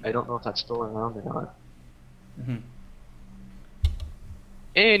 I don't know if that's still around or not.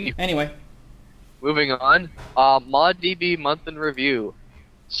 Anyway. Moving on, ModDB month in review.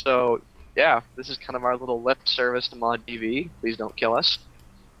 So, yeah, this is kind of our little lip service to ModDB. Please don't kill us.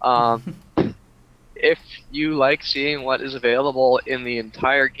 If you like seeing what is available in the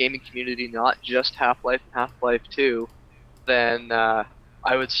entire gaming community, not just Half-Life and Half-Life 2, then I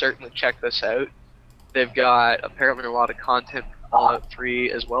would certainly check this out. They've got apparently a lot of content for Fallout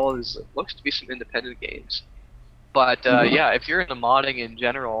 3, as well as it looks to be some independent games. But yeah, if you're into modding in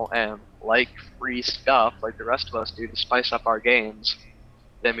general and like free stuff like the rest of us do to spice up our games,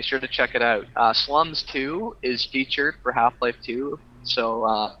 then be sure to check it out. Slums 2 is featured for Half-Life 2,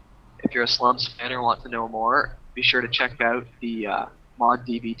 so if you're a Slums fan or want to know more, be sure to check out the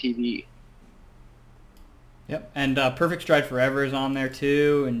ModDB TV. Yep, and Perfect Stride Forever is on there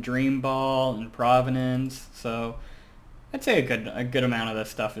too, and Dream Ball, and Provenance, so I'd say a good amount of this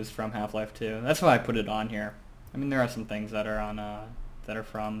stuff is from Half-Life 2. That's why I put it on here. I mean, there are some things that are on that are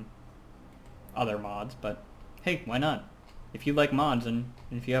from other mods, but hey, why not? If you like mods and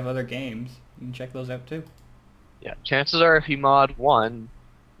if you have other games, you can check those out too. Yeah, chances are if you mod one,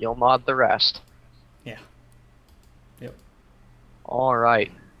 you'll mod the rest. Yeah. Yep.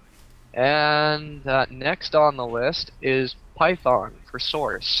 Alright. And next on the list is Python for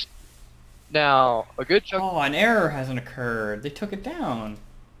Source. Now, a good chunk... Oh, an error hasn't occurred. They took it down.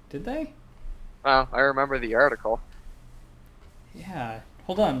 Did they? Well, I remember the article. Yeah.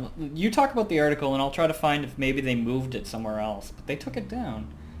 Hold on. You talk about the article and I'll try to find if maybe they moved it somewhere else. But they took it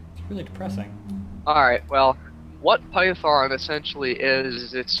down. It's really depressing. Alright, well, what Python essentially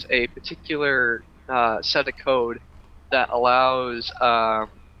is it's a particular set of code that allows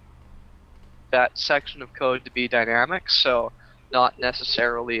that section of code to be dynamic, so not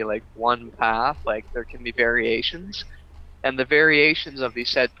necessarily like one path, like there can be variations. And the variations of these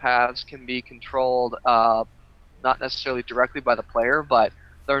said paths can be controlled not necessarily directly by the player, but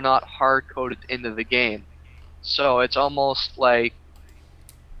they're not hard-coded into the game. So it's almost like,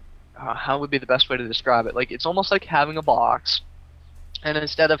 how would be the best way to describe it? Like, it's almost like having a box, and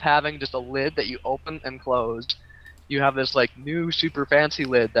instead of having just a lid that you open and close, you have this like new super fancy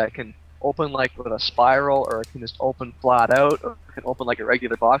lid that can open like with a spiral, or it can just open flat out, or it can open like a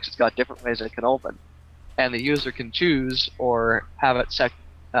regular box. It's got different ways it can open. And the user can choose or have it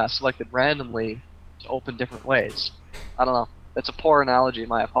selected randomly to open different ways. I don't know. It's a poor analogy,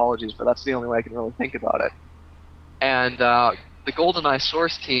 my apologies, but that's the only way I can really think about it. And the Goldeneye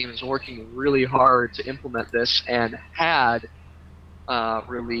source team is working really hard to implement this and had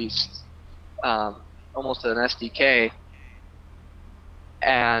released almost an SDK,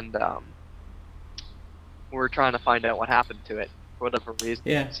 and we're trying to find out what happened to it. For whatever reason,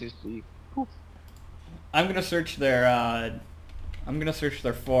 Yeah. it seems to be poof. I'm gonna search their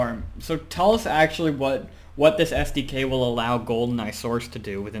forum. So tell us actually what this SDK will allow Goldeneye Source to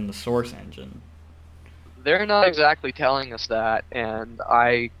do within the Source engine. They're not exactly telling us that, and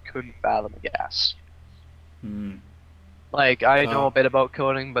I couldn't fathom a guess. Like, I know a bit about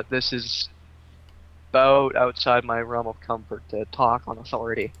coding, but this is about outside my realm of comfort to talk on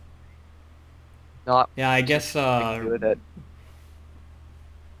authority. Not Yeah, I guess good at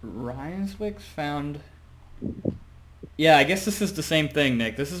Rhineswick's found... Yeah, I guess this is the same thing,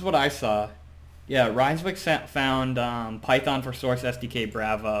 Nick. This is what I saw. Yeah, Rhineswick found Python for Source SDK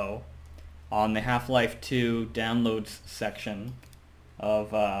Bravo on the Half-Life 2 downloads section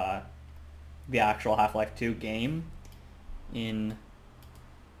of the actual Half-Life 2 game on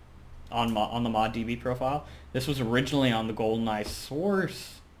the ModDB profile. This was originally on the Goldeneye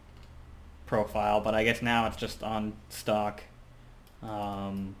Source profile, but I guess now it's just on stock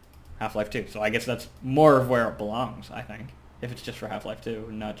Half-Life 2. So I guess that's more of where it belongs, I think, if it's just for Half-Life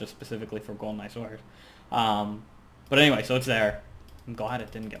 2, not just specifically for Goldeneye Source. But anyway, so it's there. I'm glad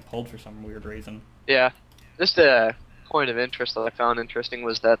it didn't get pulled for some weird reason. Yeah. Just a point of interest that I found interesting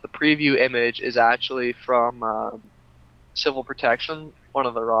was that the preview image is actually from Civil Protection, one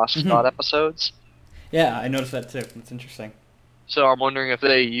of the Ross Scott episodes. Yeah, I noticed that too. That's interesting. So I'm wondering if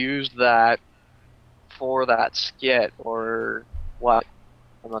they used that for that skit or what.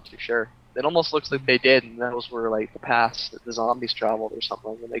 I'm not too sure. It almost looks like they did, and those were like the paths that the zombies traveled or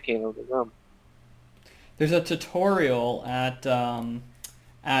something when they came out of the room. There's a tutorial at the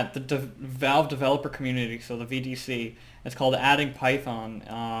Valve developer community, so the VDC. It's called Adding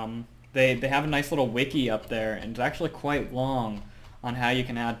Python. They have a nice little wiki up there, and it's actually quite long on how you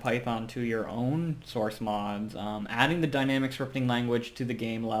can add Python to your own source mods. Adding the dynamic scripting language to the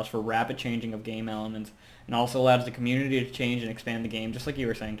game allows for rapid changing of game elements, and also allows the community to change and expand the game, just like you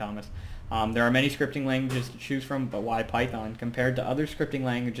were saying, Thomas. There are many scripting languages to choose from, but why Python? Compared to other scripting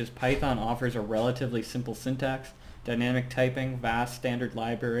languages, Python offers a relatively simple syntax, dynamic typing, vast standard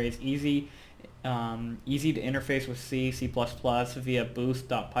libraries, easy to interface with C, C++ via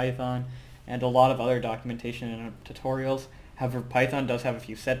boost.python, and a lot of other documentation and tutorials. However, Python does have a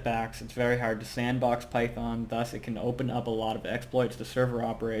few setbacks. It's very hard to sandbox Python, thus it can open up a lot of exploits to server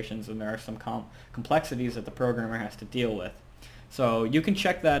operations, and there are some complexities that the programmer has to deal with. So you can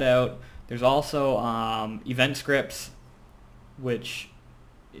check that out. There's also event scripts, which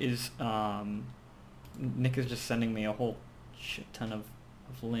is... Nick is just sending me a whole shit ton of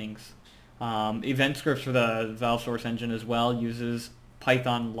links. Event scripts for the Valve Source engine as well uses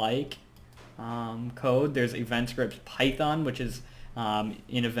Python-like code. There's event scripts Python, which is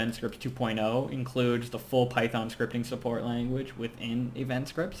in event scripts 2.0, includes the full Python scripting support language within event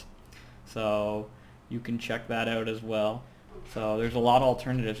scripts. So you can check that out as well. So there's a lot of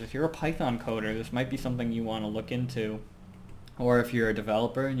alternatives. If you're a Python coder, this might be something you want to look into. Or if you're a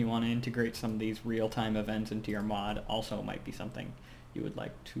developer and you want to integrate some of these real-time events into your mod, also might be something you would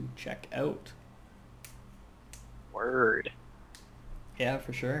like to check out. Word. Yeah,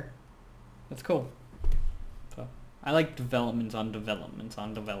 for sure. That's cool. So I like developments on developments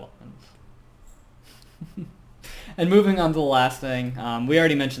on developments. And moving on to the last thing, we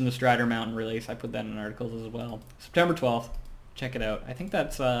already mentioned the Strider Mountain release. I put that in articles as well. September 12th. Check it out. I think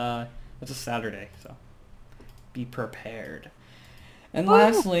that's a Saturday, so be prepared. And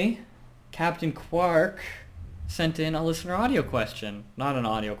lastly, Capt Quark sent in a listener audio question. Not an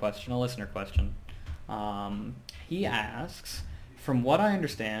audio question, a listener question. He asks, from what I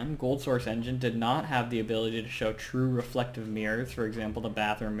understand, Goldsrc engine did not have the ability to show true reflective mirrors. For example, the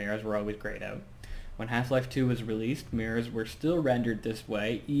bathroom mirrors were always grayed out. When Half-Life 2 was released, mirrors were still rendered this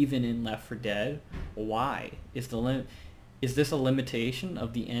way, even in Left 4 Dead. Why? Is this a limitation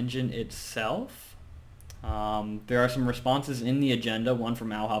of the engine itself? There are some responses in the agenda, one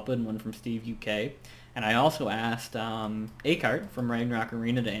from Al Huppa and one from Steve UK. And I also asked Akart from Ragnarok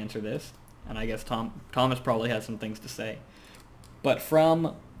Arena to answer this. And I guess Thomas probably has some things to say. But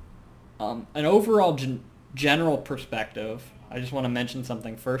from an overall general perspective, I just want to mention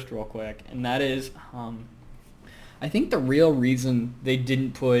something first real quick. And that is, I think the real reason they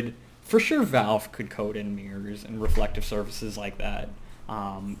didn't put... For sure Valve could code in mirrors and reflective surfaces like that.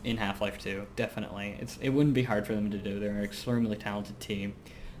 In Half-Life 2, definitely. It wouldn't be hard for them to do. They're an extremely talented team.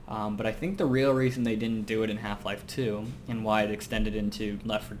 But I think the real reason they didn't do it in Half-Life 2, and why it extended into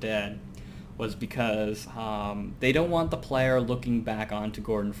Left 4 Dead, was because they don't want the player looking back onto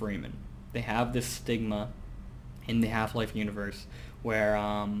Gordon Freeman. They have this stigma in the Half-Life universe where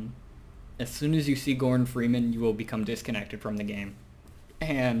as soon as you see Gordon Freeman, you will become disconnected from the game.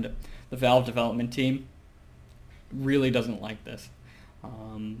 And the Valve development team really doesn't like this.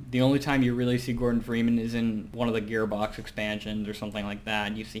 The only time you really see Gordon Freeman is in one of the Gearbox expansions or something like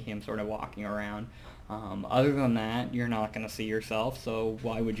that. You see him sort of walking around. Other than that, you're not going to see yourself, so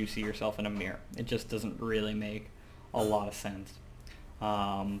why would you see yourself in a mirror? It just doesn't really make a lot of sense.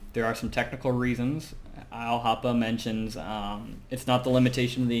 There are some technical reasons. Al Happa mentions it's not the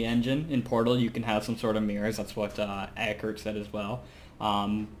limitation of the engine. In Portal, you can have some sort of mirrors. That's what Eckert said as well.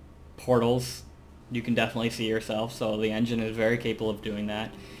 Portals, you can definitely see yourself, so the engine is very capable of doing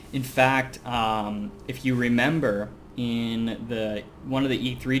that. In fact, if you remember, in one of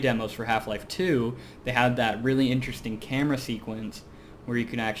the E3 demos for Half-Life 2, they had that really interesting camera sequence where you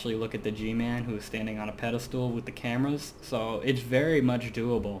can actually look at the G-Man who is standing on a pedestal with the cameras, so it's very much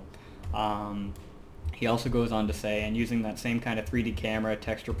doable. He also goes on to say, and using that same kind of 3D camera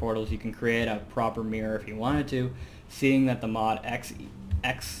texture portals, you can create a proper mirror if you wanted to. Seeing that the mod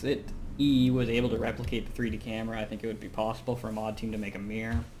Exit E was able to replicate the 3D camera, I think it would be possible for a mod team to make a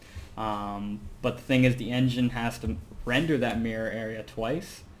mirror. But the thing is, the engine has to render that mirror area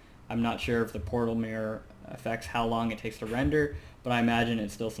twice. I'm not sure if the portal mirror affects how long it takes to render, but I imagine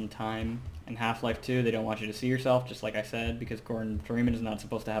it's still some time. In Half-Life 2, they don't want you to see yourself, just like I said, because Gordon Freeman is not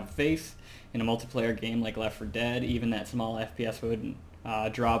supposed to have a face. In a multiplayer game like Left 4 Dead, even that small FPS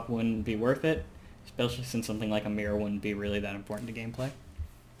drop wouldn't be worth it, especially since something like a mirror wouldn't be really that important to gameplay.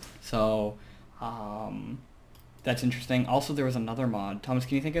 So, that's interesting. Also, there was another mod. Thomas,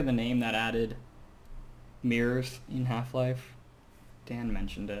 can you think of the name that added mirrors in Half-Life? Dan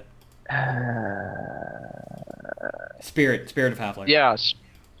mentioned it. Spirit of Half-Life. Yeah.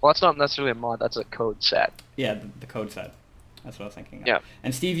 Well, that's not necessarily a mod. That's a code set. Yeah, the code set. That's what I was thinking of. Yeah.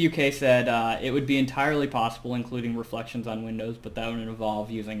 And Steve UK said it would be entirely possible, including reflections on windows, but that would involve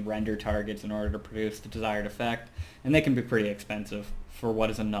using render targets in order to produce the desired effect, and they can be pretty expensive for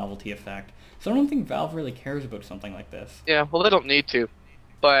what is a novelty effect. So I don't think Valve really cares about something like this. Yeah, well, they don't need to.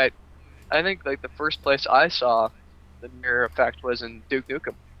 But I think like the first place I saw the mirror effect was in Duke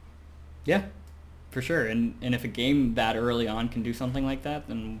Nukem. Yeah, for sure. And if a game that early on can do something like that,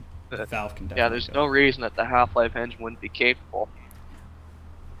 then Valve can definitely Yeah, there's no reason that the Half-Life engine wouldn't be capable.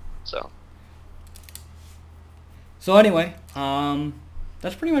 So anyway,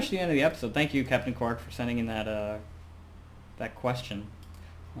 that's pretty much the end of the episode. Thank you, Capt Quark, for sending in that question.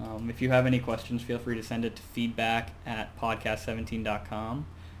 If you have any questions, feel free to send it to feedback@podcast17.com.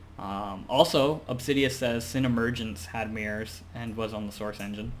 Also, Obsidian says Cinemergence had mirrors and was on the Source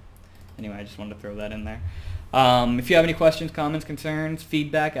engine. Anyway, I just wanted to throw that in there. If you have any questions, comments, concerns,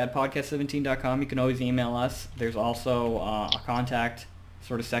 feedback@podcast17.com. You can always email us. There's also a contact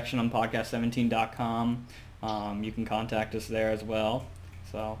sort of section on podcast17.com. You can contact us there as well.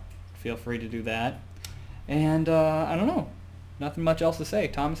 So feel free to do that. And I don't know. Nothing much else to say.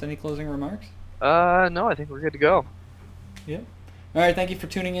 Thomas, any closing remarks? No, I think we're good to go. Yep. All right, thank you for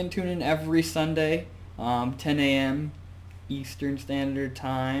tuning in. Tune in every Sunday, 10 a.m. Eastern Standard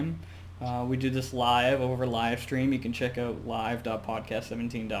Time. We do this live over live stream. You can check out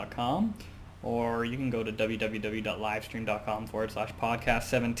live.podcast17.com, or you can go to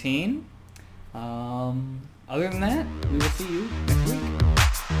www.livestream.com/podcast17. Other than that, we will see you next week.